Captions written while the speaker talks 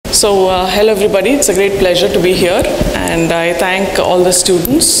So hello everybody, it's a great pleasure to be here, and I thank all the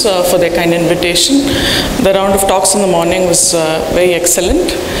students for their kind invitation. The round of talks in the morning was very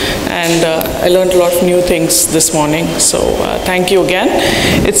excellent, and I learned a lot of new things this morning, so thank you again.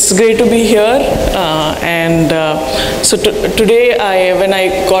 It's great to be here, so today when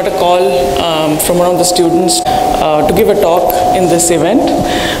I got a call from one of the students to give a talk in this event,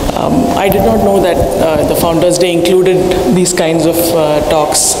 I did not know that the Founders Day included these kinds of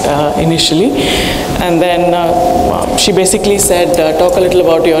talks initially, and then she basically said, talk a little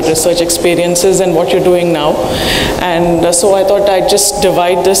about your research experiences and what you're doing now. And so I thought I'd just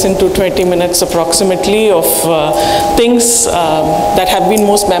divide this into 20 minutes approximately of things that have been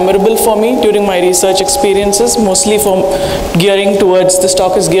most memorable for me during my research experiences, mostly from gearing towards, this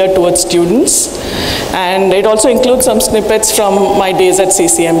talk is geared towards students. And it also includes some snippets from my days at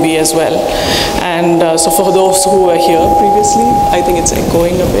CCMB as well. And so for those who were here previously, I think it's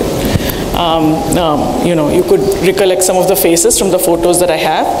echoing a bit. You could recollect some of the faces from the photos that I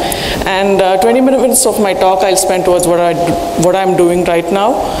have. And 20 minutes of my talk I'll spend towards what I'm doing right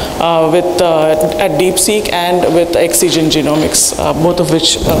now at DeepSeek and with Exegen Genomics, both of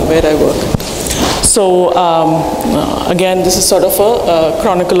which where I work. So again, this is sort of a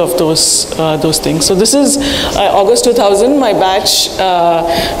chronicle of those things. So this is August 2000, my batch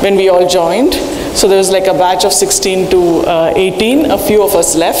when we all joined. So there was like a batch of 16 to 18, a few of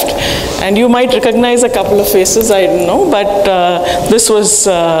us left. And you might recognize a couple of faces, I don't know, but this was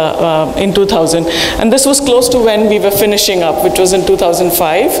in 2000. And this was close to when we were finishing up, which was in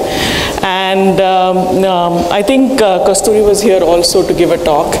 2005. And I think Kasturi was here also to give a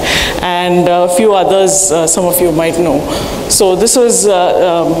talk, and a few others some of you might know. So this was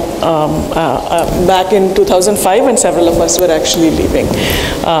back in 2005, and several of us were actually leaving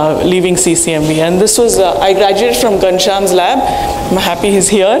CCMB. And this was, I graduated from Ghanshyam's lab. I'm happy he's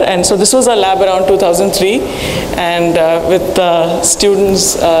here. And so this was our lab around 2003, and with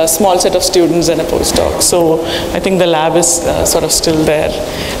students, small set of students and a postdoc. So I think the lab is sort of still there.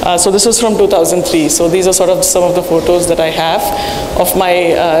 So this was from 2003. So these are sort of some of the photos that I have of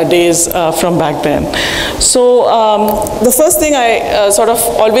my days from back then. So the first thing I sort of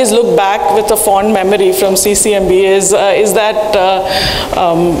always look back with a fond memory from CCMB is that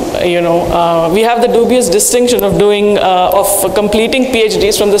we have the dubious distinction of completing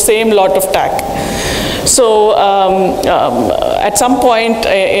PhDs from the same lot of TAC. So at some point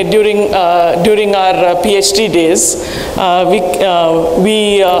during our PhD days,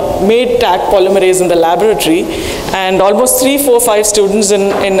 we made TAC polymerase in the laboratory, and almost 3, 4, 5 students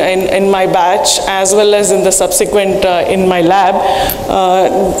in my batch, as well as in the subsequent in my lab,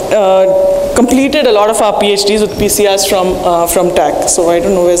 completed a lot of our PhDs with PCRs from TAC. So I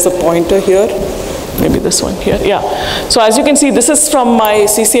don't know where's the pointer here. Maybe this one here, yeah. So as you can see, this is from my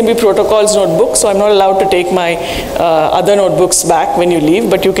CCMB protocols notebook, so I'm not allowed to take my other notebooks back when you leave,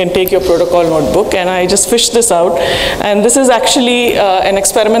 but you can take your protocol notebook, and I just fished this out. And this is actually an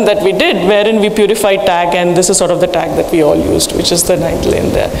experiment that we did, wherein we purified TAC, and this is sort of the TAC that we all used, which is the 9th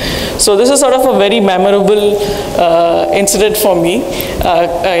lane there. So this is sort of a very memorable incident for me,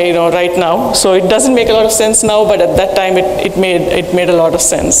 right now. So it doesn't make a lot of sense now, but at that time it made a lot of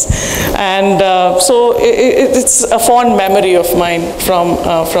sense. And so it's a fond memory of mine from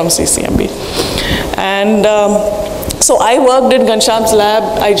CCMB. And so I worked in Ghanshyam's lab.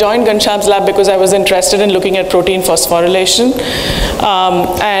 I joined Ghanshyam's lab because I was interested in looking at protein phosphorylation.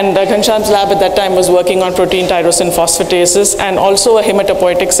 And Ghanshyam's lab at that time was working on protein tyrosine phosphatases and also a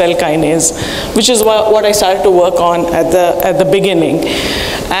hematopoietic cell kinase, which is what I started to work on at the beginning.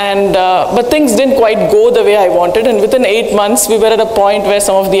 And but things didn't quite go the way I wanted, and within 8 months we were at a point where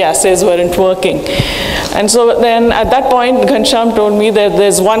some of the assays weren't working. And so then at that point Ghanshyam told me that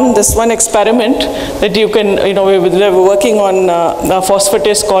there's this one experiment that you can, they were working on a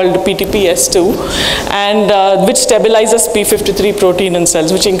phosphatase called PTPS2, and which stabilizes P53 protein in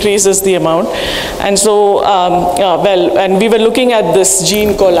cells, which increases the amount. And so and we were looking at this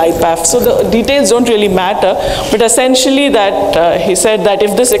gene called IPAF. So the details don't really matter, but essentially that he said that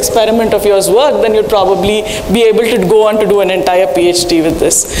if this experiment of yours worked, then you'd probably be able to go on to do an entire PhD with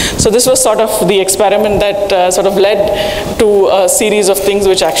this. So this was sort of the experiment that sort of led to a series of things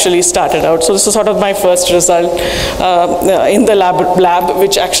which actually started out. So this was sort of my first result in the lab,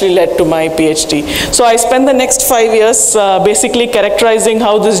 which actually led to my PhD. So I spent the next 5 years basically characterizing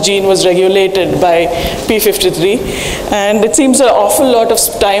how this gene was regulated by P53, and it seems an awful lot of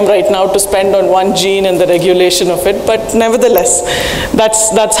time right now to spend on one gene and the regulation of it, but nevertheless,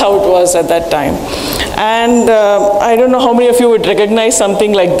 that's how it was at that time. And I don't know how many of you would recognize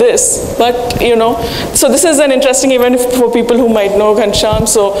something like this, but so this is an interesting event for people who might know Ghanshyam.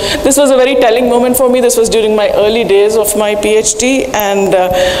 So this was a very telling moment for me. This was during my early days of my PhD, and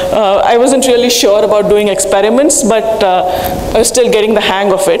I wasn't really sure about doing experiments, but I was still getting the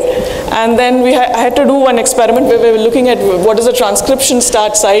hang of it. And then I had to do one experiment where we were looking at what is the transcription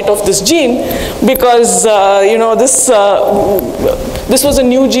start site of this gene, because this was a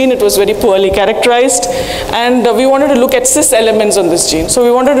new gene. It was very poorly characterized, and we wanted to look at cis elements on this gene. So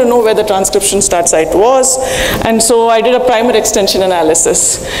we wanted to know where the transcription start site was, and so I did a primer extension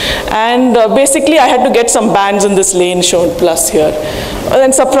analysis. And basically, I had to get some bands in this lane shown plus here.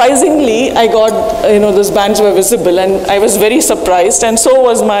 And surprisingly, I got, those bands were visible, and I was very surprised, and so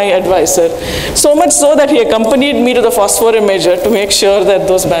was my advisor. So much so that he accompanied me to the phosphorimeter to make sure that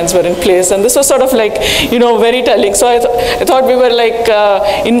those bands were in place. And this was sort of like, very telling. So I thought we were like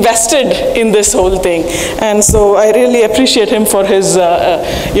invested in this whole thing. And so I really appreciate him for his,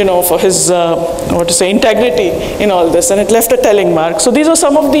 integrity in all this. And it left a telling mark. So these are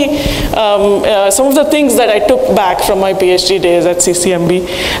some of the things that I took back from my PhD days at CCMB.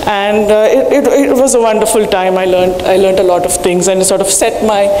 And it was a wonderful time. I learned a lot of things, and it sort of set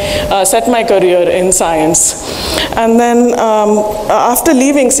my career in science. And then after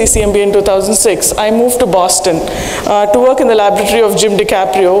leaving CCMB in 2006, I moved to Boston to work in the laboratory of Jim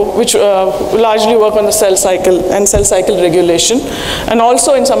DiCaprio, which largely work on the cell cycle and cell cycle regulation, and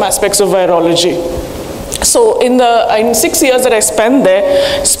also in some aspects of virology. So in 6 years that I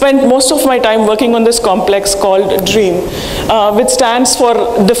spent most of my time working on this complex called DREAM, which stands for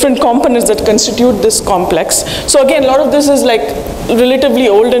different components that constitute this complex. So again, a lot of this is like relatively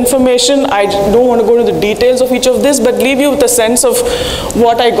old information. I don't want to go to the details of each of this, but leave you with a sense of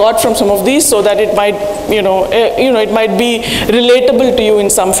what I got from some of these, so that it might, it might be relatable to you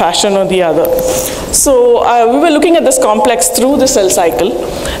in some fashion or the other. So we were looking at this complex through the cell cycle,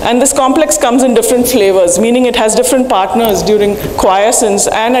 and this complex comes in different flavors, meaning it has different partners during quiescence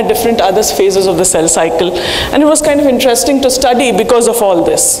and at different other phases of the cell cycle. And it was kind of interesting to study because of all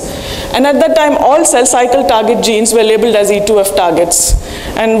this. And at that time, all cell cycle target genes were labeled as E2F targets.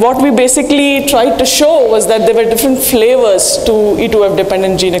 And what we basically tried to show was that there were different flavors to E2F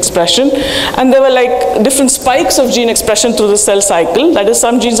dependent gene expression. And there were like different spikes of gene expression through the cell cycle. That is,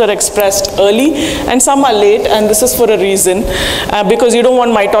 some genes are expressed early and some are late, and this is for a reason, because you don't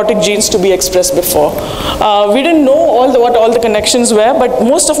want mitotic genes to be expressed before. We didn't know what all the connections were, but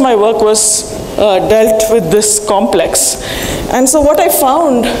most of my work was dealt with this complex. And so what I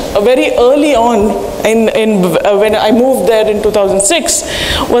found very early on when I moved there in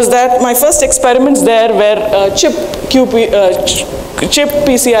 2006 was that my first experiments there were chip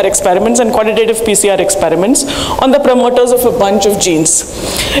PCR experiments and quantitative PCR experiments on the promoters of a bunch of genes.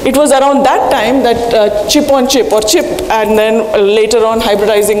 It was around that time that chip on chip, or chip, and then later on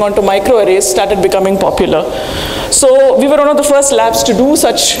hybridizing onto microarrays started becoming popular. So we were one of the first labs to do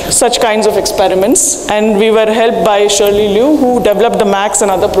such kinds of experiments, and we were helped by Shirley Liu, who developed the MAX and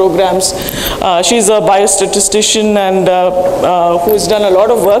other programs. She's a biostatistician and who has done a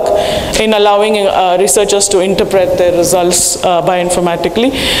lot of work in allowing researchers to interpret their results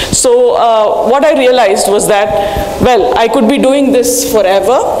bioinformatically. So what I realized was that, well, I could be doing this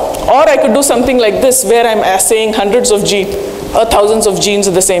forever, or I could do something like this where I'm assaying hundreds of thousands of genes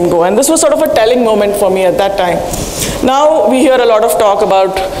at the same go. And this was sort of a telling moment for me at that time. Now we hear a lot of talk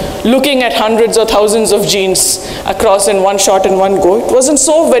about looking at hundreds or thousands of genes across in one shot in one go. It wasn't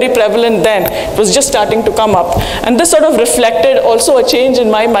so very prevalent then. It was just starting to come up. And this sort of reflected also a change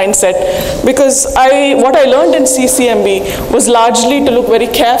in my mindset, because what I learned in CCMB was largely to look very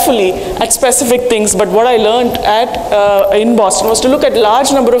carefully at specific things, but what I learned in Boston was to look at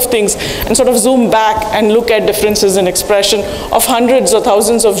large number of things and sort of zoom back and look at differences in expression of hundreds or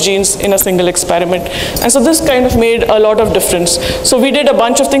thousands of genes in a single experiment. And so this kind of made a lot of difference. So we did a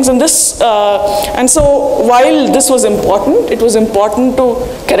bunch of things in this, and so while this was important, it was important to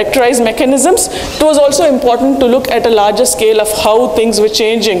characterize mechanisms, it was also important to look at a larger scale of how things were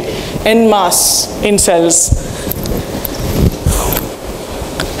changing en masse in cells.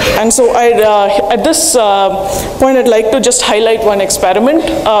 And so at this point, I'd like to just highlight one experiment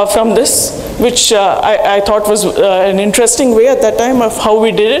from this, which I thought was an interesting way at that time of how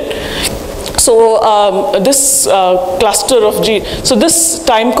we did it. So this cluster of genes, so this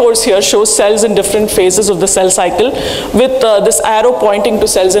time course here shows cells in different phases of the cell cycle with this arrow pointing to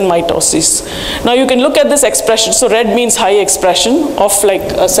cells in mitosis. Now you can look at this expression. So red means high expression of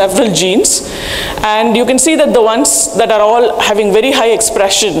like several genes, and you can see that the ones that are all having very high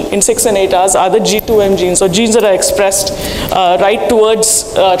expression in 6 and 8 hours are the G2M genes, or genes that are expressed right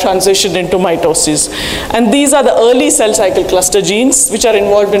towards transition into mitosis. And these are the early cell cycle cluster genes which are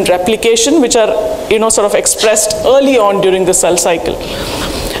involved in replication, which are sort of expressed early on during the cell cycle.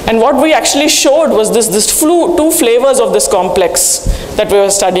 And what we actually showed was two flavors of this complex that we were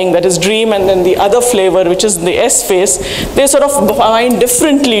studying, that is DREAM, and then the other flavor, which is the S phase. They sort of bind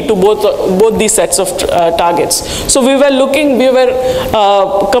differently to both these sets of targets. So we were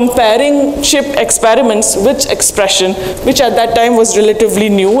comparing chip experiments with expression, which at that time was relatively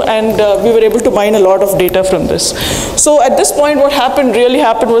new, and we were able to mine a lot of data from this. So at this point, what really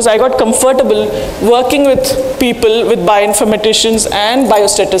happened was I got comfortable working with people, with bioinformaticians and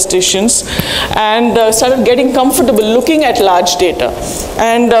biostatisticians, and started getting comfortable looking at large data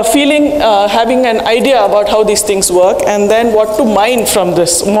and having an idea about how these things work, and then what to mine from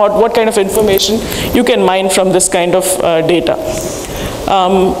this, what kind of information you can mine from this kind of data.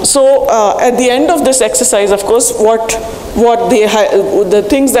 At the end of this exercise, of course, the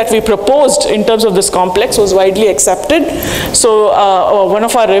things that we proposed in terms of this complex was widely accepted. So one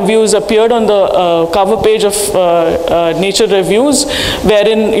of our reviews appeared on the cover page of Nature Reviews,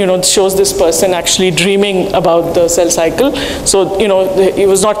 wherein it shows this person actually dreaming about the cell cycle. So he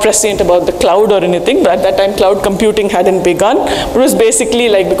was not prescient about the cloud or anything, but at that time cloud computing hadn't begun. It was basically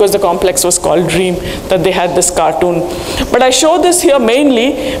like, because the complex was called DREAM, that they had this cartoon. But I show this here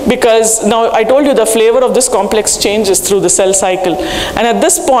mainly because now I told you the flavor of this complex changes through the cell cycle, and at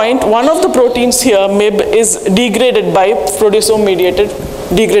this point one of the proteins here, MIB, is degraded by proteasome mediated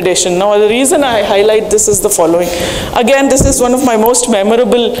degradation. Now the reason I highlight this is the following. Again, this is one of my most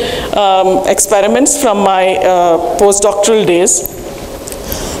memorable experiments from my postdoctoral days.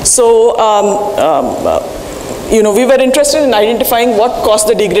 So we were interested in identifying what caused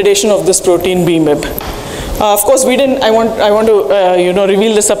the degradation of this protein BMIB. Of course, we didn't. I want to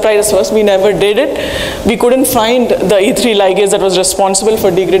reveal the surprise first. We never did it. We couldn't find the E3 ligase that was responsible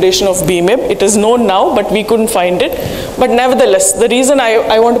for degradation of BMIB. It is known now, but we couldn't find it. But nevertheless, the reason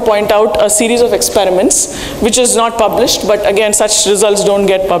I want to point out a series of experiments which is not published, but again, such results don't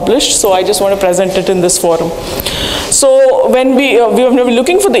get published. So I just want to present it in this forum. So when we were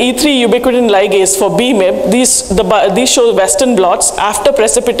looking for the E3 ubiquitin ligase for BMIB, these show Western blots after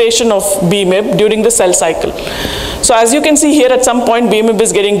precipitation of BMIB during the cell cycle. So as you can see here, at some point BMIB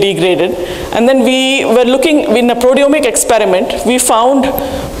is getting degraded, and then we were looking in a proteomic experiment. We found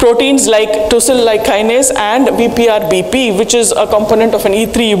proteins like tussle-like kinase and BPRBP, which is a component of an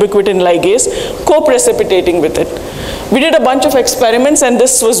E3 ubiquitin ligase, co-precipitating with it. We did a bunch of experiments, and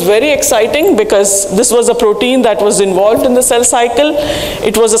this was very exciting because this was a protein that was involved in the cell cycle.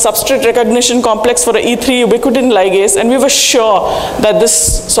 It was a substrate recognition complex for an E3 ubiquitin ligase, and we were sure that this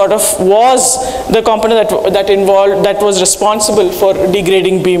sort of was the component that was responsible for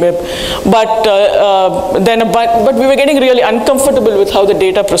degrading BMIB. But we were getting really uncomfortable with how the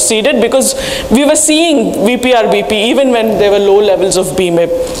data proceeded, because we were seeing VPRBP even when there were low levels of BMIB.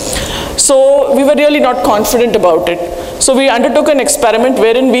 So we were really not confident about it. So we undertook an experiment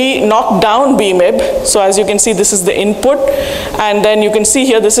wherein we knocked down BMIB. So as you can see, this is the input, and then you can see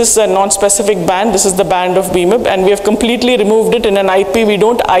here this is a non-specific band. This is the band of BMIB, and we have completely removed it in an IP. We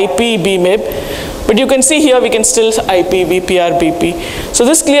don't IP BMIB. But you can see here we can still IP VPRBP. So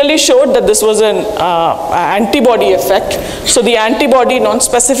this clearly showed that this was an antibody effect. So the antibody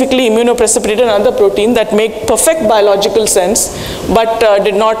non-specifically immunoprecipitated another protein that make perfect biological sense, but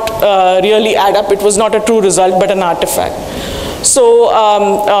did not really add up. It was not a true result, but an artifact. So,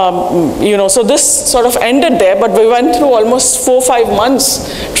 so this sort of ended there, but we went through almost 4 or 5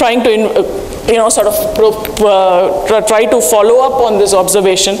 months trying to try to follow up on this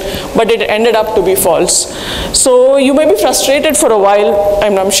observation, but it ended up to be false. So you may be frustrated for a while.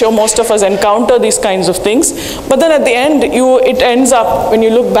 I'm sure most of us encounter these kinds of things, but then at the end, it ends up, when you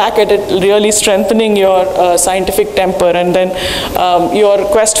look back at it, really strengthening your scientific temper, and then your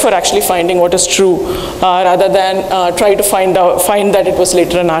quest for actually finding what is true, rather than try to find that it was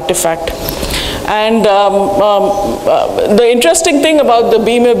later an artifact. And the interesting thing about the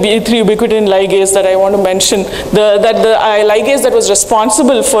B3 ubiquitin ligase that I want to mention, that the ligase that was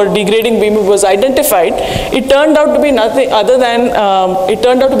responsible for degrading BMIB was identified, it turned out to be nothing other than, it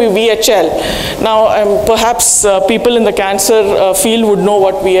turned out to be VHL. Now, perhaps people in the cancer field would know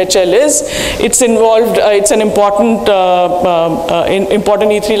what VHL is. It's involved, it's an important,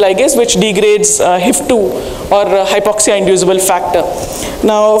 important E3 ligase which degrades HIF2 or hypoxia-inducible factor.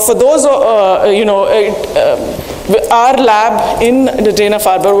 Now, for those, our lab in the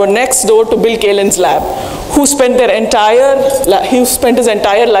Dana-Farber were next door to Bill Kalin's lab, who spent his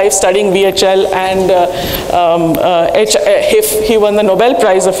entire life studying VHL and HIF. He won the Nobel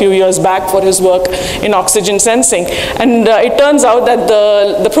Prize a few years back for his work in oxygen sensing. And it turns out that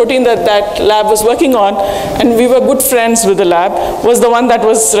the protein that lab was working on, and we were good friends with the lab, was the one that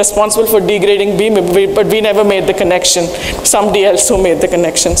was responsible for degrading BMIB, but we never made the connection. Somebody else who made the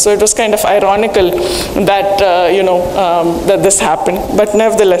connection. So it was kind of ironical that, that this happened. But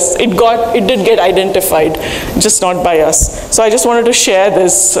nevertheless, it did get identified, just not by us. So I just wanted to share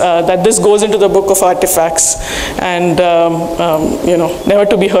this, that this goes into the book of artifacts and, never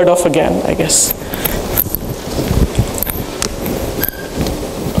to be heard of again, I guess.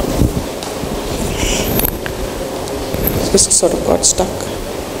 Just sort of got stuck.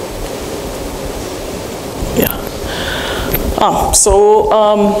 Yeah.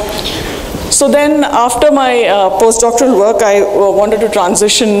 So then after my postdoctoral work, I wanted to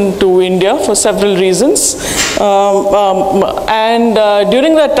transition to India for several reasons.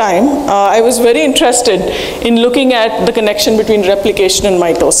 During that time, I was very interested in looking at the connection between replication and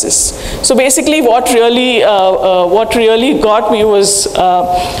mitosis. So basically what really got me was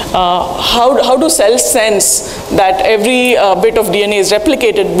how do cells sense that every bit of DNA is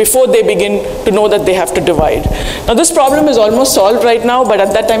replicated before they begin to know that they have to divide. Now this problem is almost solved right now, but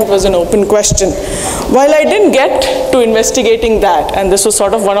at that time it was an open question. While I didn't get to investigating that, and this was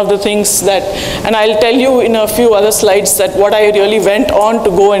sort of one of the things that, and I'll tell you in a few other slides that what I really went on to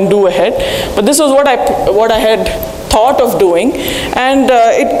go and do ahead, but this was what I had thought of doing. And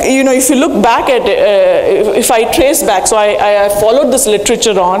if you look back at it, if I trace back, so I followed this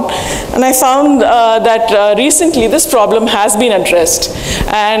literature on, and I found that recently this problem has been addressed.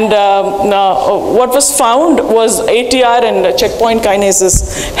 And what was found was ATR and checkpoint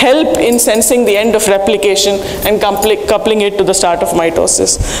kinases help in sensing the end of replication and coupling it to the start of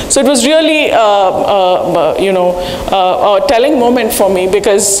mitosis. So it was really a telling moment for me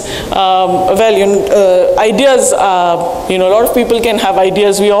because, ideas, a lot of people can have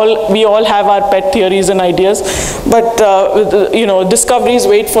ideas. We all have our pet theories and ideas, but discoveries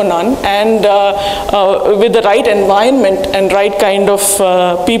wait for none. And with the right environment and right kind of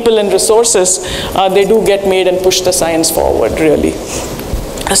people and resources, they do get made and push the science forward, really.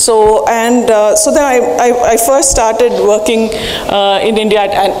 So then I first started working in India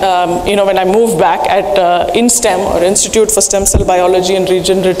when I moved back at INSTEM, or Institute for Stem Cell Biology and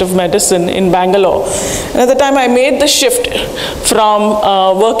Regenerative Medicine in Bangalore. And at the time I made the shift from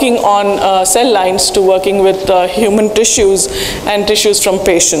working on cell lines to working with human tissues and tissues from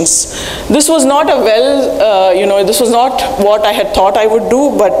patients. This was not this was not what I had thought I would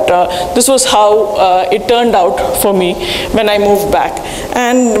do, but this was how it turned out for me when I moved back.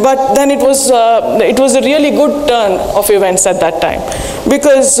 But then it was a really good turn of events at that time,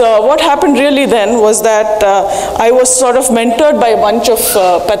 because what happened really then was that I was sort of mentored by a bunch of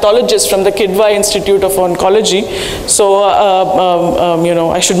pathologists from the Kidwai Institute of Oncology. So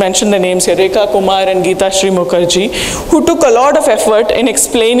I should mention the names here: Rekha Kumar and Geeta Shri Mukherjee, who took a lot of effort in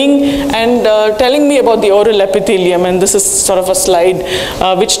explaining and telling me about the oral epithelium. And this is sort of a slide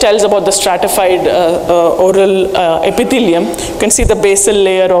which tells about the stratified oral epithelium. You can see the basal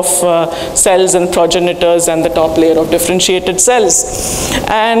layer of cells and progenitors and the top layer of differentiated cells.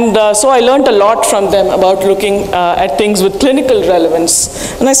 And so I learned a lot from them about looking at things with clinical relevance.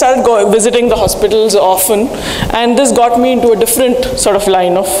 And I started visiting the hospitals often, and this got me into a different sort of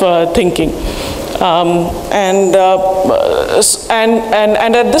line of thinking. And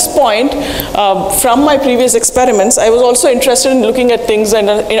at this point, from my previous experiments, I was also interested in looking at things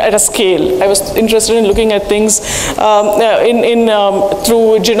at a scale. I was interested in looking at things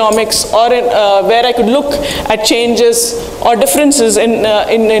through genomics, or where I could look at changes or differences in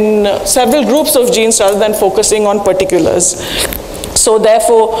several groups of genes rather than focusing on particulars. So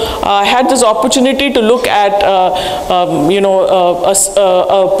therefore, I had this opportunity to look at,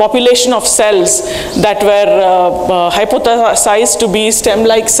 a population of cells that were hypothesized to be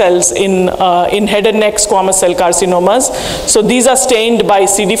stem-like cells in head and neck squamous cell carcinomas. So these are stained by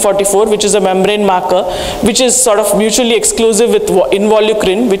CD44, which is a membrane marker, which is sort of mutually exclusive with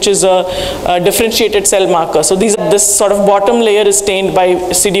involucrin, which is a differentiated cell marker. So this sort of bottom layer is stained by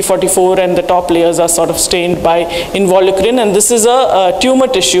CD44, and the top layers are sort of stained by involucrin, and this is a tumor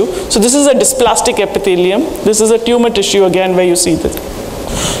tissue. So this is a dysplastic epithelium. This is a tumor tissue again where you see this.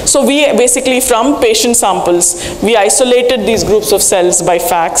 So we basically, from patient samples, we isolated these groups of cells by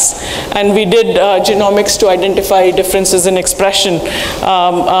FACS, and we did genomics to identify differences in expression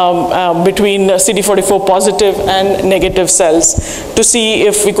between CD44 positive and negative cells to see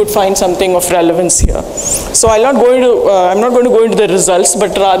if we could find something of relevance here. So I'm not going to go into the results,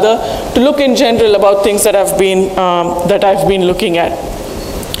 but rather to look in general about things that I've been looking at.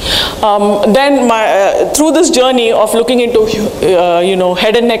 Through this journey of looking into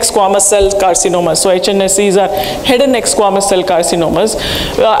head and neck squamous cell carcinomas, so HNSCs are head and neck squamous cell carcinomas,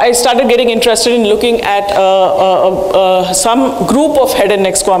 I started getting interested in looking at some group of head and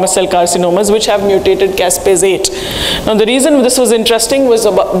neck squamous cell carcinomas which have mutated caspase-8. Now the reason this was interesting was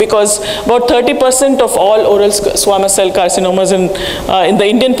because about 30% of all oral squamous cell carcinomas in the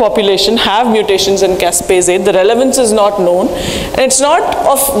Indian population have mutations in caspase-8. The relevance is not known, and it's not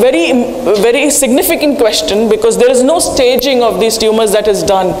of very significant question because there is no staging of these tumors that is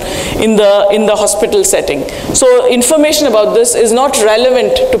done in the hospital setting. So information about this is not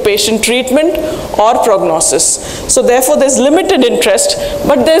relevant to patient treatment or prognosis. So therefore there's limited interest,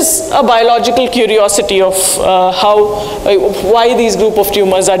 but there's a biological curiosity of why these group of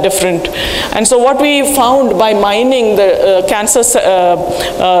tumors are different. And so what we found by mining the cancer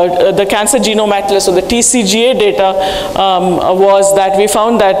genome atlas, or the TCGA data, was that we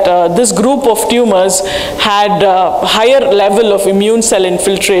found that this group of tumors had higher level of immune cell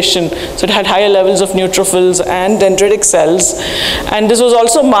infiltration. So it had higher levels of neutrophils and dendritic cells. And this was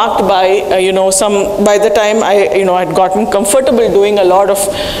also marked by, by the time I had gotten comfortable doing a lot of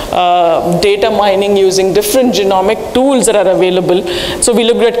data mining using different genomic tools that are available. So we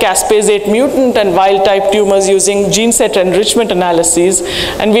looked at caspase-8 mutant and wild type tumors using gene set enrichment analyses.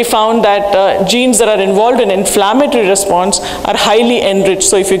 And we found that genes that are involved in inflammatory response are highly enriched.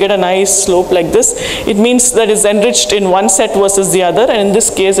 So if you get a nice slope like this, it means that it's enriched in one set versus the other, and in this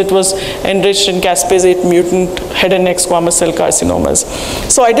case it was enriched in caspase-8 mutant head and neck squamous cell carcinomas.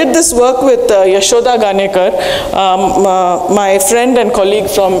 So I did this work with Yashoda Ganekar, my friend and colleague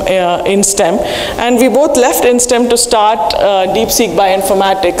from InStem, and we both left InStem to start DeepSeek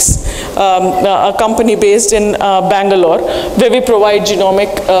Bioinformatics, a company based in Bangalore, where we provide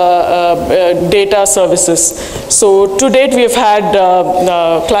genomic data services. So to date we have had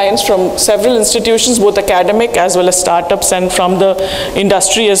clients from several institutions, both academic as well as startups, and from the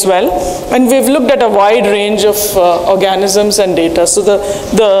industry as well. And we've looked at a wide range of organisms and data. So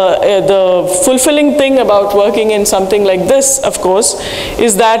the fulfilling thing about working in something like this, of course,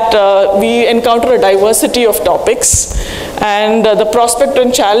 is that we encounter a diversity of topics, and the prospect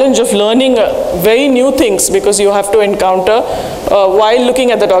and challenge of learning very new things, because you have to encounter while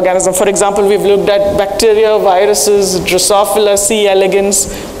looking at that organism. For example, we've looked at bacteria, viruses, Drosophila, C. elegans,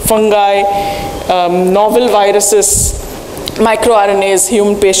 fungi, novel viruses, microRNAs,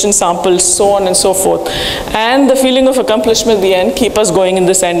 human patient samples, so on and so forth. And the feeling of accomplishment at the end keep us going in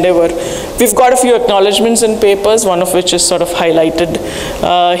this endeavor. We've got a few acknowledgements in papers, one of which is sort of highlighted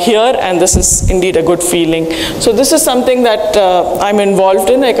here, and this is indeed a good feeling. So this is something that I'm involved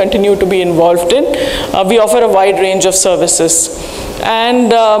in, I continue to be involved in. We offer a wide range of services.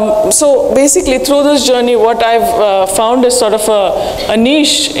 And so basically through this journey, what I've found is sort of a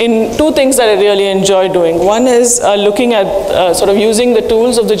niche in two things that I really enjoy doing. One is looking at sort of using the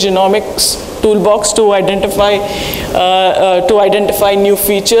tools of the genomics toolbox to identify new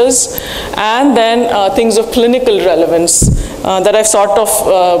features, and then things of clinical relevance that I've sort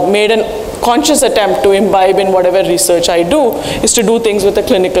of made an conscious attempt to imbibe in whatever research I do, is to do things with a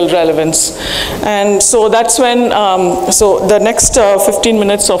clinical relevance. And so that's when, so the next 15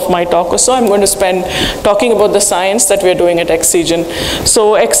 minutes of my talk or so, I'm going to spend talking about the science that we're doing at Excigen.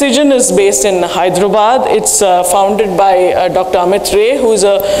 So Excigen is based in Hyderabad. It's founded by Dr. Amit Ray, who's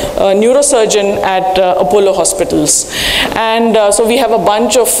a neurosurgeon at Apollo Hospitals. And so we have a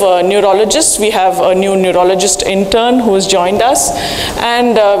bunch of neurologists. We have a new neurologist intern who has joined us,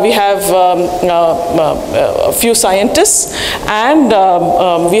 and we have a few scientists, and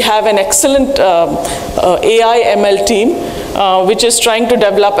we have an excellent AI ML team which is trying to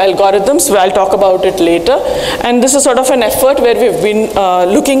develop algorithms. I'll talk about it later. And this is sort of an effort where we've been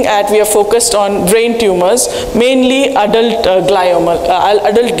looking at, we are focused on brain tumors, mainly adult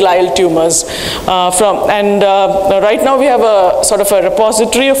glial tumors. Right now we have a sort of a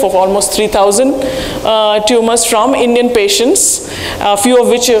repository of almost 3,000 tumors from Indian patients, a few of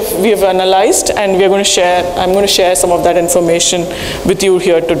which we have analyzed, and I'm going to share some of that information with you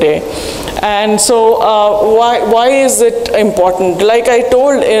here today. And so why is it important? Like I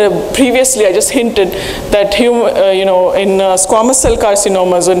told previously, I just hinted that in squamous cell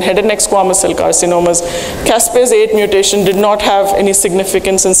carcinomas, in head and neck squamous cell carcinomas, caspase 8 mutation did not have any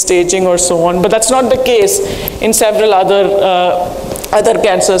significance in staging or so on. But that's not the case in several other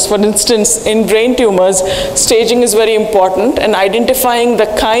cancers. For instance, in brain tumors, staging is very important, and identifying the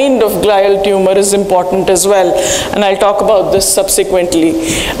kind of glial tumor is important as well. And I'll talk about this subsequently.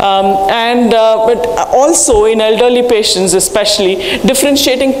 But also in elderly patients especially,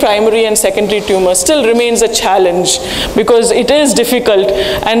 differentiating primary and secondary tumors still remains a challenge, because it is difficult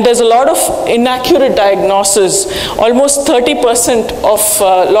and there's a lot of inaccurate diagnosis. Almost 30% of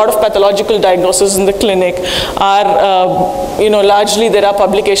a lot of pathological diagnoses in the clinic are largely there are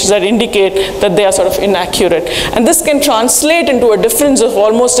publications that indicate that they are sort of inaccurate. And this can translate into a difference of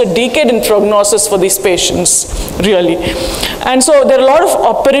almost a decade in prognosis for these patients, really. And so there are a lot of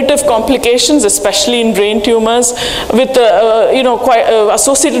operative complications, especially in brain tumors, with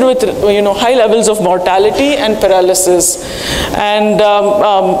associated with high levels of mortality and paralysis. And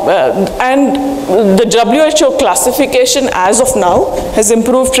the WHO classification as of now has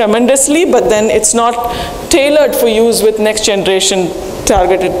improved tremendously, but then it's not tailored for use with next generation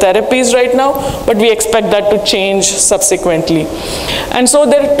targeted therapies right now, but we expect that to change subsequently. And so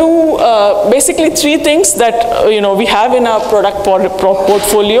there are basically three things that we have in our product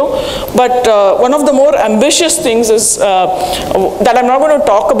portfolio, but one of the more ambitious things is that I'm not going to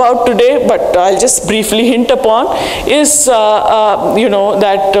talk about today, but I'll just briefly hint upon, is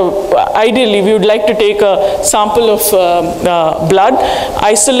that ideally we would like to take a sample of blood,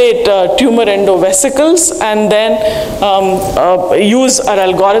 isolate tumor endovesicles, and then use our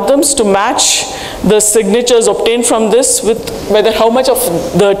algorithms to match the signatures obtained from this with how much of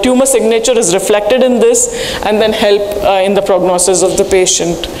the tumor signature is reflected in this, and then help in the prognosis of the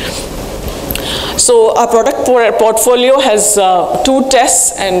patient. So our product portfolio has two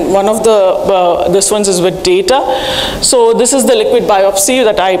tests, and one of this one is with data. So this is the liquid biopsy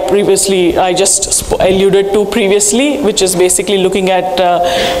that I just alluded to previously, which is basically looking at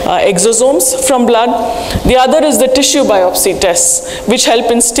exosomes from blood. The other is the tissue biopsy tests, which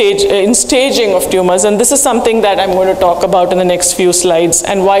help in staging of tumors, and this is something that I'm going to talk about in the next few slides,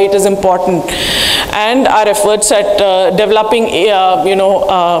 and why it is important, and our efforts at developing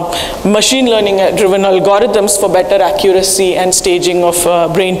machine learning driven algorithms for better accuracy and staging of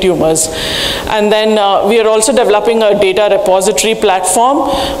brain tumors. And then we are also developing a data repository platform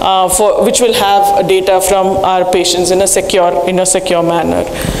which will have data from our patients in a secure manner.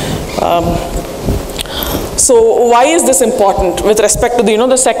 So why is this important? With respect to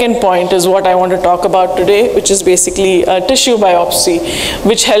the second point is what I want to talk about today, which is basically tissue biopsy,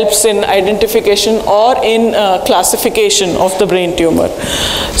 which helps in identification or in classification of the brain tumor.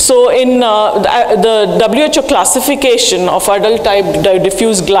 So in the WHO classification of adult type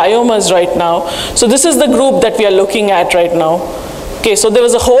diffuse gliomas right now, so this is the group that we are looking at right now. Okay, so there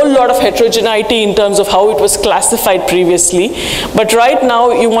was a whole lot of heterogeneity in terms of how it was classified previously, but right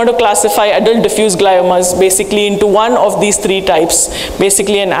now you want to classify adult diffuse gliomas basically into one of these three types,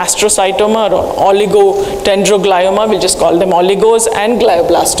 basically an astrocytoma or oligodendroglioma, we'll just call them oligos, and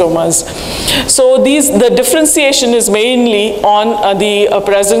glioblastomas. So the differentiation is mainly on the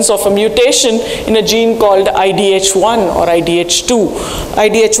presence of a mutation in a gene called IDH1 or IDH2,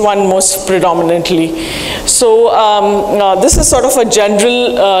 IDH1 most predominantly. So this is sort of a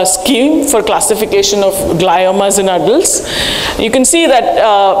general scheme for classification of gliomas in adults. You can see that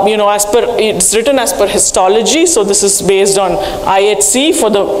it's written as per histology, so this is based on IHC for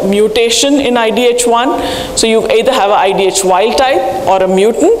the mutation in IDH1. So you either have an IDH wild type or a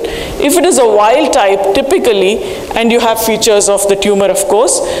mutant. If it is a wild type typically, and you have features of the tumor of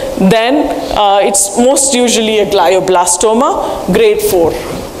course, then it's most usually a glioblastoma grade 4.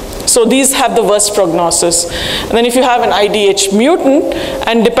 So these have the worst prognosis. And then if you have an IDH mutant,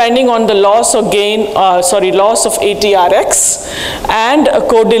 and depending on the loss or loss of ATRX and a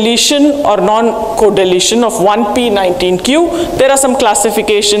co-deletion or non-co-deletion of 1p19q, there are some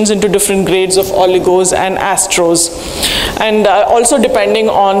classifications into different grades of oligos and astros. And also depending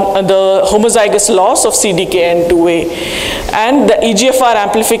on the homozygous loss of CDKN2A. And the EGFR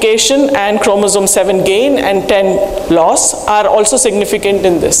amplification and chromosome 7 gain and 10 loss are also significant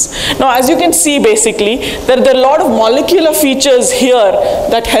in this. Now, as you can see, basically, there are a lot of molecular features here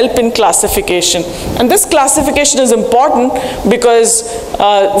that help in classification. And this classification is important because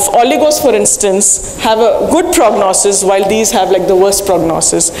oligos, for instance, have a good prognosis while these have like the worst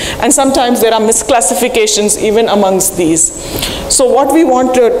prognosis. And sometimes there are misclassifications even amongst these. So what we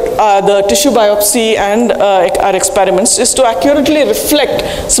want the tissue biopsy and our experiments is to accurately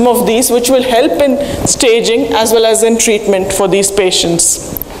reflect some of these, which will help in staging as well as in treatment for these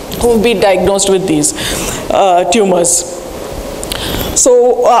patients who will be diagnosed with these tumors.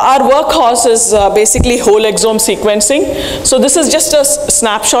 So our workhorse is basically whole exome sequencing. So this is just a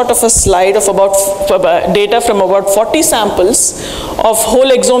snapshot of a slide of about data from about 40 samples of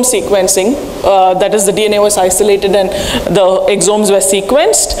whole exome sequencing. That is, the DNA was isolated and the exomes were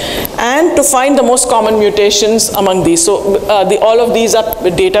sequenced, and to find the most common mutations among these. So all of these are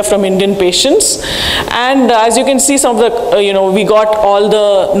data from Indian patients. And as you can see, some of the, we got all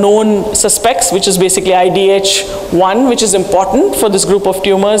the known suspects, which is basically IDH1, which is important for this group of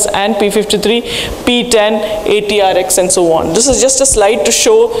tumors, and P53, P10, ATRX, and so on. This is just a slide to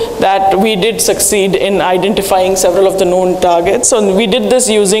show that we did succeed in identifying several of the known targets. So we did this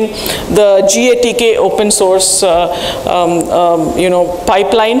using the GATK open source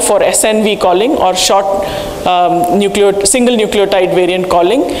pipeline for SNV calling, or short single nucleotide variant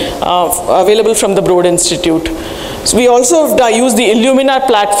calling, available from the Broad Institute. So we also use the Illumina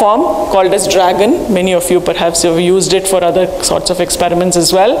platform called as Dragon. Many of you perhaps have used it for other sorts of experiments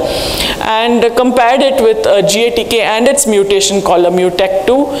as well, and compared it with GATK and its mutation column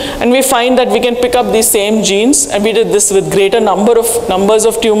MUTEC2, and we find that we can pick up these same genes, and we did this with greater numbers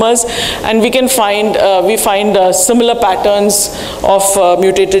of tumors, and we can find similar patterns of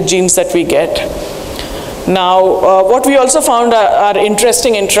mutated genes that we get. Now, what we also found are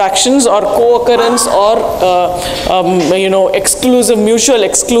interesting interactions or co-occurrence or mutual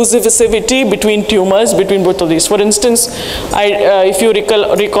exclusivity between tumors, between both of these. For instance, if you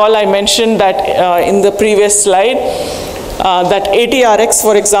recall, I mentioned that in the previous slide, that ATRX,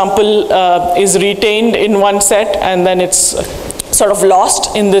 for example, is retained in one set, and then it's sort of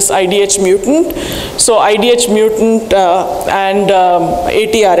lost in this IDH mutant. So IDH mutant and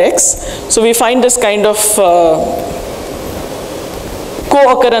ATRX. So we find this kind of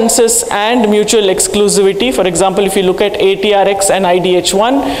co-occurrences and mutual exclusivity. For example, if you look at ATRX and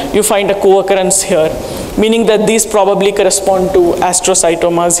IDH1, you find a co-occurrence here, meaning that these probably correspond to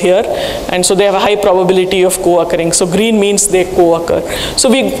astrocytomas here, and so they have a high probability of co-occurring. So green means they co-occur. So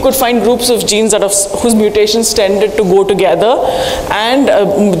we could find groups of genes whose mutations tended to go together,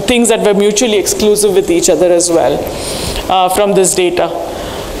 and things that were mutually exclusive with each other as well from this data.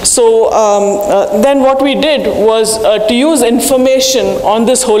 So then what we did was to use information on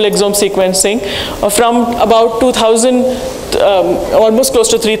this whole exome sequencing from about 2,000, almost close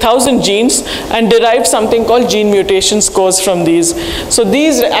to 3,000 genes, and derived something called gene mutation scores from these. So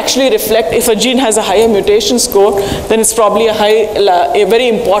these actually reflect, if a gene has a higher mutation score, then it's probably a very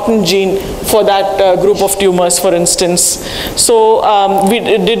important gene for that group of tumors, for instance. So we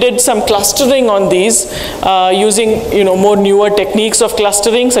did some clustering on these using more newer techniques of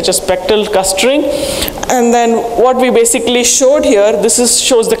clustering, such as spectral clustering. And then what we basically showed here,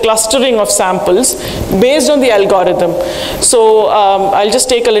 shows the clustering of samples based on the algorithm. So I'll just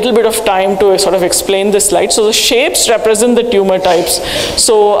take a little bit of time to sort of explain this slide. So the shapes represent the tumor types.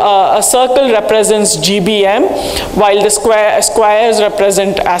 So a circle represents GBM, while the squares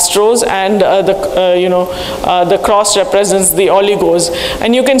represent astros, and the cross represents the oligos.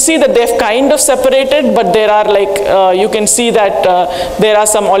 And you can see that they've kind of separated, but there are you can see that there are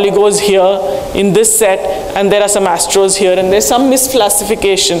some oligos here in this set, and there are some astros here, and there's some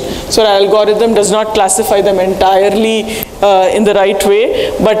misclassification. So our algorithm does not classify them entirely in the right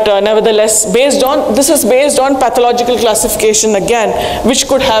way, but nevertheless, this is based on pathological classification again, which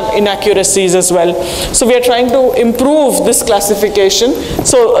could have inaccuracies as well. So we are trying to improve this classification.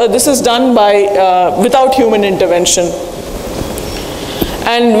 So this is done by without human intervention.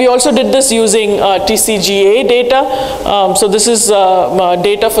 And we also did this using TCGA data. So this is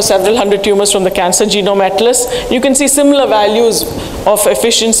data for several hundred tumors from the Cancer Genome Atlas. You can see similar values of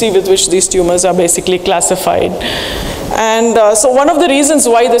efficiency with which these tumors are basically classified. And so one of the reasons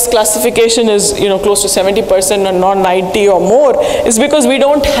why this classification is close to 70% and not 90 or more is because we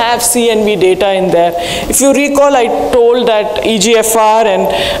don't have CNV data in there. If you recall, I told that EGFR and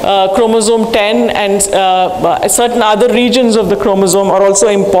chromosome 10 and certain other regions of the chromosome are also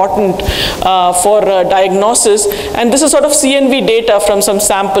important for diagnosis, and this is sort of CNV data from some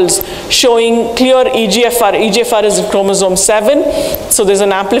samples showing clear EGFR. EGFR is chromosome 7, so there's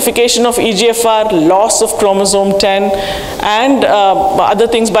an amplification of EGFR, loss of chromosome 10, and other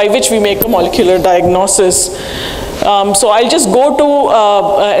things by which we make a molecular diagnosis. So I'll just go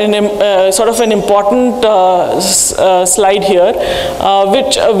to sort of an important slide here,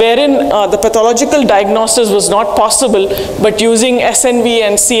 wherein the pathological diagnosis was not possible, but using SNV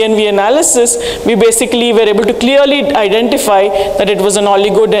and CNV analysis, we basically were able to clearly identify that it was an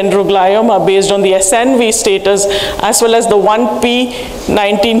oligodendroglioma based on the SNV status, as well as the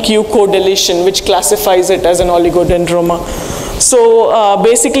 1p19q co-deletion, which classifies it as an oligodendroma. So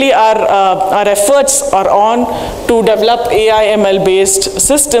basically our efforts are on to develop AI/ML based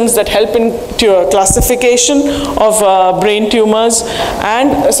systems that help in classification of brain tumors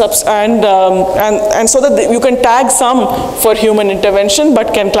and so that you can tag some for human intervention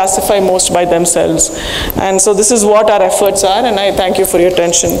but can classify most by themselves. And so this is what our efforts are, and I thank you for your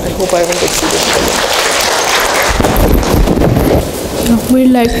attention. I hope I haven't exceeded.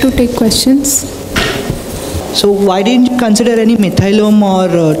 We'd like to take questions. So why didn't you consider any methylome or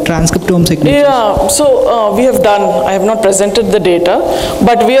transcriptome signatures? Yeah, so we have done, I have not presented the data,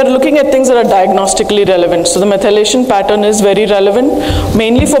 but we are looking at things that are diagnostically relevant. So the methylation pattern is very relevant,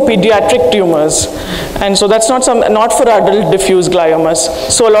 mainly for pediatric tumors. And so that's not for adult diffuse gliomas.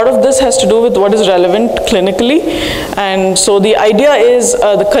 So a lot of this has to do with what is relevant clinically. And so the idea is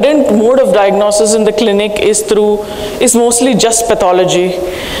the current mode of diagnosis in the clinic is mostly just pathology.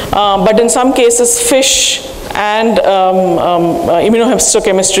 But in some cases, FISH and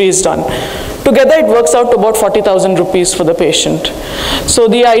immunohistochemistry is done. Together it works out to about 40,000 rupees for the patient. So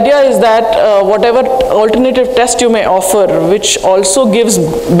the idea is that whatever alternative test you may offer, which also gives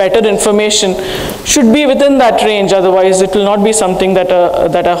better information, should be within that range. Otherwise it will not be something that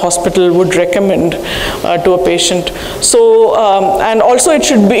a hospital would recommend to a patient. So and also it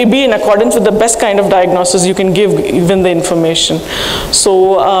should be in accordance with the best kind of diagnosis you can give given the information.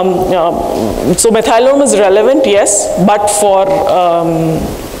 So so methylome is relevant, yes, but for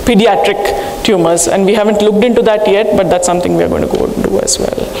pediatric tumors, and we haven't looked into that yet, but that's something we are going to go do as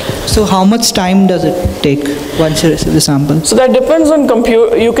well. So how much time does it take once you receive the sample? So that depends on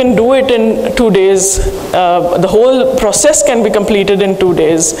you can do it in 2 days. The whole process can be completed in 2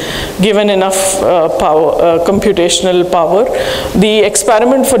 days, given enough computational power. The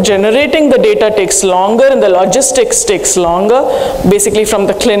experiment for generating the data takes longer, and the logistics takes longer, basically from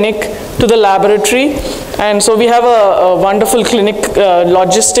the clinic to the laboratory. And so we have a wonderful clinic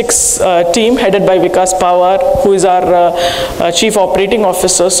logistics team headed by Vikas Pawar, who is our Chief Operating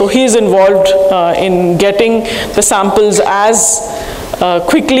Officer. So he is involved in getting the samples as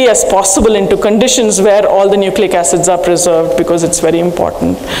quickly as possible into conditions where all the nucleic acids are preserved, because it's very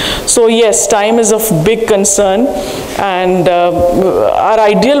important. So yes, time is of big concern, and our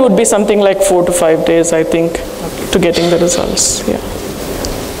ideal would be something like 4 to 5 days, I think, to getting the results. Yeah.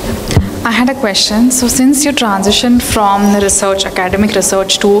 I had a question. So since you transitioned from the research, academic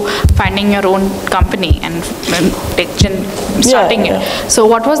research, to finding your own company and starting it, so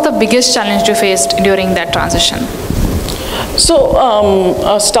what was the biggest challenge you faced during that transition?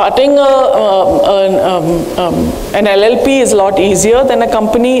 So starting an LLP is a lot easier than a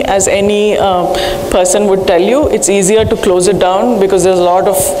company, as any person would tell you. It's easier to close it down because there's a lot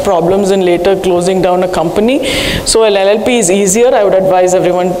of problems in later closing down a company. So an LLP is easier. I would advise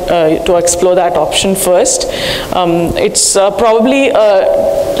everyone to explore that option first. It's probably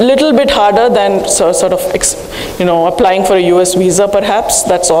a little bit harder than sort of applying for a US visa, perhaps.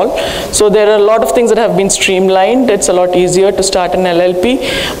 That's all. So there are a lot of things that have been streamlined. It's a lot easier to start an LLP.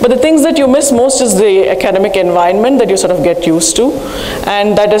 But the things that you miss most is the academic environment that you sort of get used to,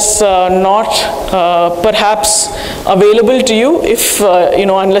 and that is not perhaps available to you if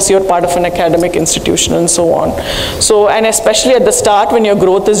unless you're part of an academic institution and so on. So, and especially at the start when your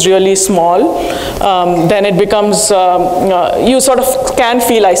growth is really small, then it becomes you sort of can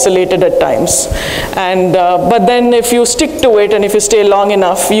feel isolated at times, and but then if you stick to it and if you stay long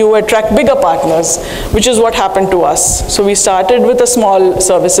enough, you attract bigger partners, which is what happened to us. So we started with a small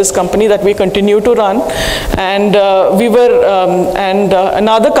services company that we continue to run, and and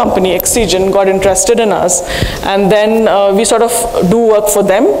another company, Excigen, got interested in us, and then we sort of do work for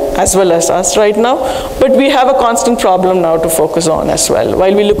them as well as us right now, but we have a constant problem now to focus on as well,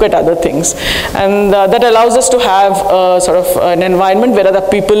 while we look at other things. And that allows us to have sort of an environment where other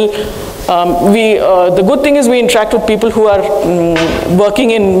people, the good thing is we interact with people who are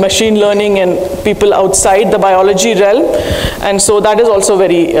working in machine learning and people outside the biology realm, and so that is also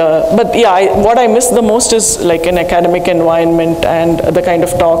very, but yeah, what I miss the most is like an academic environment and the kind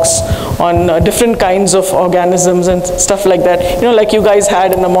of talks on different kinds of organisms and stuff like that. You know, like you guys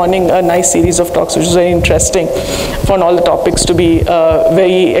had in the morning a nice series of talks, which was very interesting. Found all the topics to be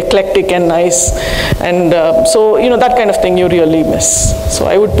very eclectic and nice, and so you know, that kind of thing you really miss. So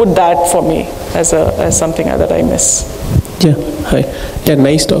I would put that for me as something that I miss. Yeah, hi. Yeah,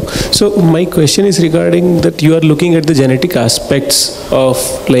 nice talk. So my question is regarding that you are looking at the genetic aspects of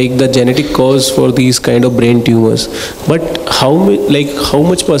like the genetic cause for these kind of brain tumors. But how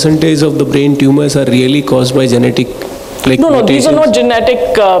much percentage of the brain tumors are really caused by genetic No, these are not genetic,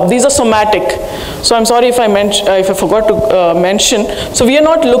 these are somatic. So I'm sorry if I forgot to mention. So we are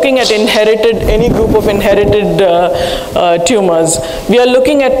not looking at any group of inherited tumors. We are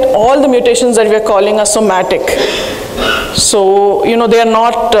looking at all the mutations that we are calling as somatic. So, you know, they are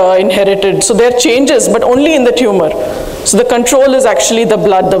not inherited. So there are changes, but only in the tumor. So the control is actually the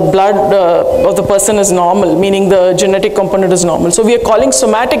blood. The blood of the person is normal, meaning the genetic component is normal. So we are calling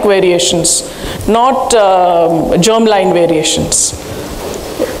somatic variations, not germline variations.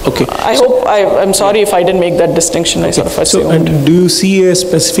 Okay. I'm sorry if I didn't make that distinction. I sort of assumed. So, and do you see a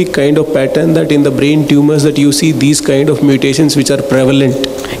specific kind of pattern that in the brain tumors that you see these kind of mutations which are prevalent?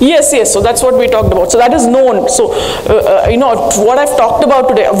 Yes. So that's what we talked about. So that is known. So, you know, what I've talked about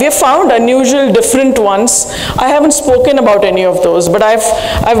today, we have found unusual different ones. I haven't spoken about any of those, but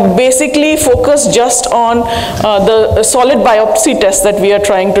I've basically focused just on the solid biopsy test that we are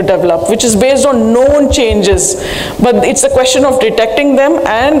trying to develop, which is based on known changes. But it's a question of detecting them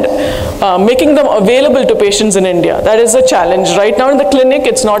and making them available to patients in India. That is a challenge. Right now in the clinic,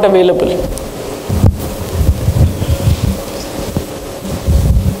 it's not available.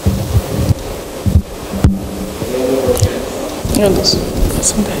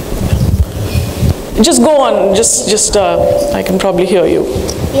 Just go on, I can probably hear you.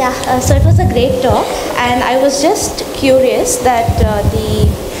 Yeah, so it was a great talk, and I was just curious that the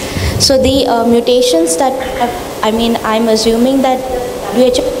mutations that, I'm assuming that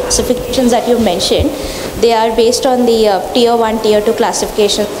WHO classifications that you mentioned, they are based on the tier 1, tier 2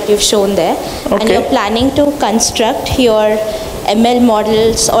 classifications that you've shown there. Okay. And you're planning to construct your ML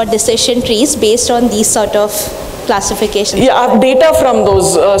models or decision trees based on these sort of classifications. Yeah, I have data from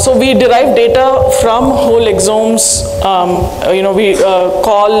those. So we derive data from whole exomes. You know, we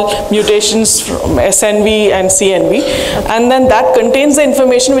call mutations from SNV and CNV, and then that contains the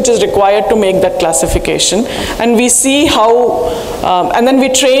information which is required to make that classification. And we see how, and then we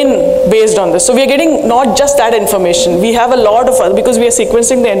train based on this. So we are getting not just that information. We have a lot of other, because we are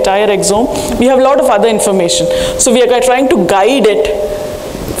sequencing the entire exome, we have a lot of other information. So we are trying to guide it,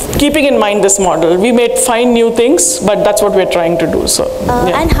 keeping in mind this model. We may find new things, but that's what we're trying to do. So,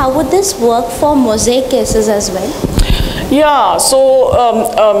 yeah. And how would this work for mosaic cases as well? Yeah, so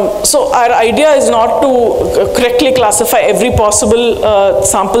our idea is not to correctly classify every possible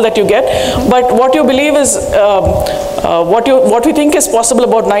sample that you get, but what you believe is, what we think is possible,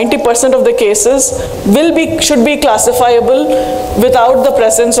 about 90% of the cases should be classifiable without the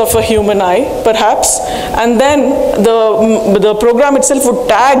presence of a human eye, perhaps, and then the program itself would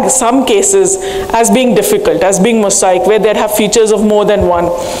tag some cases as being difficult, as being mosaic, where they have features of more than one,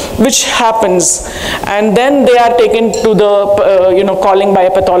 which happens, and then they are taken to the calling by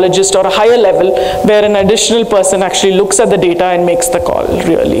a pathologist or a higher level, where an additional person actually looks at the data and makes the call,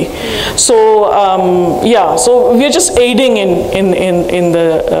 really. So yeah, so we're just aiding in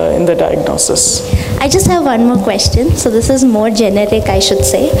the diagnosis. I just have one more question. So this is more generic, I should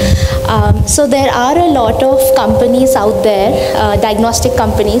say. So there are a lot of companies out there, diagnostic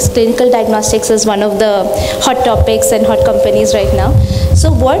companies. Clinical diagnostics is one of the hot topics and hot companies right now.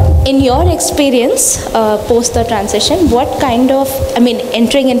 So what, in your experience, post the transition, what kind of,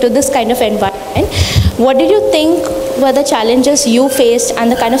 entering into this kind of environment, what did you think were the challenges you faced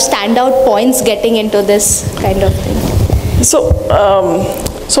and the kind of standout points getting into this kind of thing?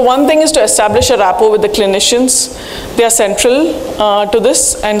 So one thing is to establish a rapport with the clinicians. They are central to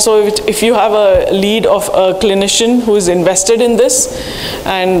this, and so if you have a lead of a clinician who is invested in this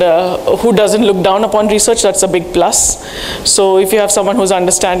and who doesn't look down upon research, that's a big plus. So if you have someone who's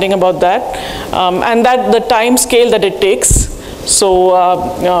understanding about that, and that the time scale that it takes So,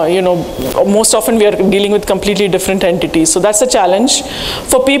 most often we are dealing with completely different entities. So that's a challenge.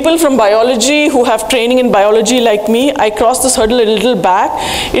 For people from biology who have training in biology like me, I cross this hurdle a little back.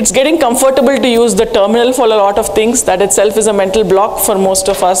 It's getting comfortable to use the terminal for a lot of things. That itself is a mental block for most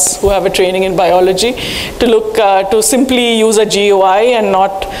of us who have a training in biology, to simply use a GUI and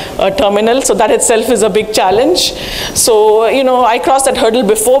not a terminal. So that itself is a big challenge. So, I crossed that hurdle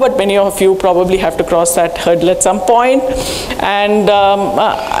before, but many of you probably have to cross that hurdle at some point. And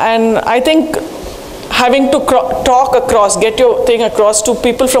I think having to get your thing across to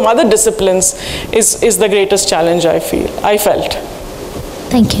people from other disciplines is the greatest challenge I felt.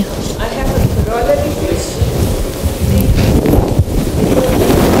 Thank you. I have a corollary question.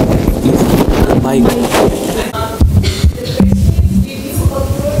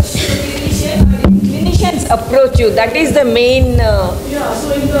 Clinicians approach you. That is the main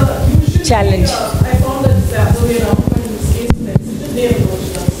challenge. I found that the other way around, but in this case, they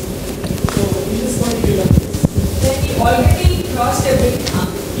approached us. So we just want to give up. Then you already crossed a bit.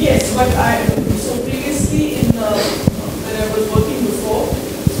 Yes, but so previously when I was working before,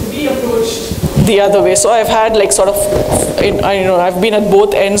 so we approached the other way. So I've had I've been at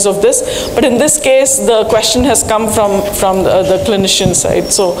both ends of this, but in this case, the question has come from the clinician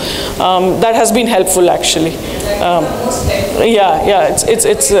side. So that has been helpful actually.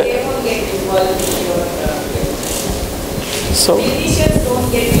 It's so clinicians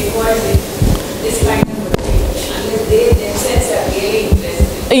don't get involved in this kind of approach unless they themselves are really interested.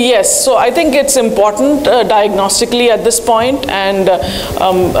 Yes, so I think it's important diagnostically at this point, and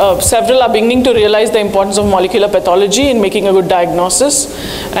several are beginning to realize the importance of molecular pathology in making a good diagnosis,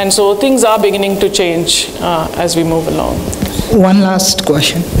 and so things are beginning to change as we move along. One last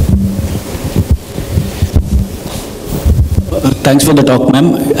question. Thanks for the talk,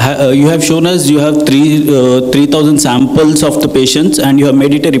 ma'am. You have shown us you have 3,000 samples of the patients and you have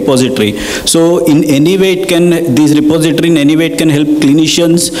made it a repository. So in any way this repository in any way it can help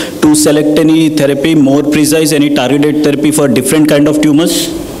clinicians to select any therapy more precise, any targeted therapy for different kind of tumors?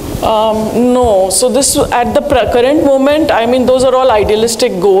 No, so this at the current moment, I mean those are all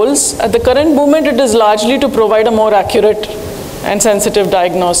idealistic goals. At the current moment it is largely to provide a more accurate and sensitive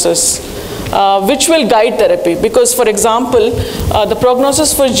diagnosis. Which will guide therapy, because for example, the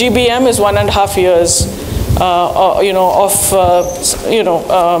prognosis for GBM is 1.5 years,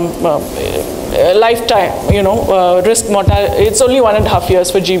 lifetime, risk mortality. It's only 1.5 years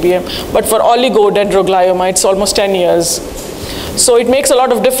for GBM, but for oligodendroglioma, it's almost 10 years. So it makes a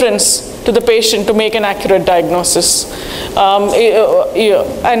lot of difference to the patient to make an accurate diagnosis.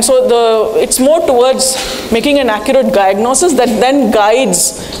 And so it's more towards making an accurate diagnosis that then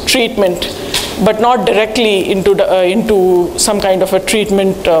guides treatment, but not directly into some kind of a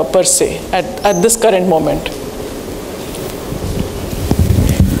treatment per se at this current moment.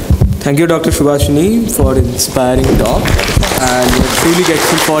 Thank you, Dr. Subhashini, for inspiring talk, and we're truly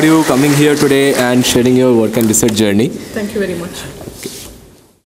grateful for you coming here today and sharing your work and research journey. Thank you very much.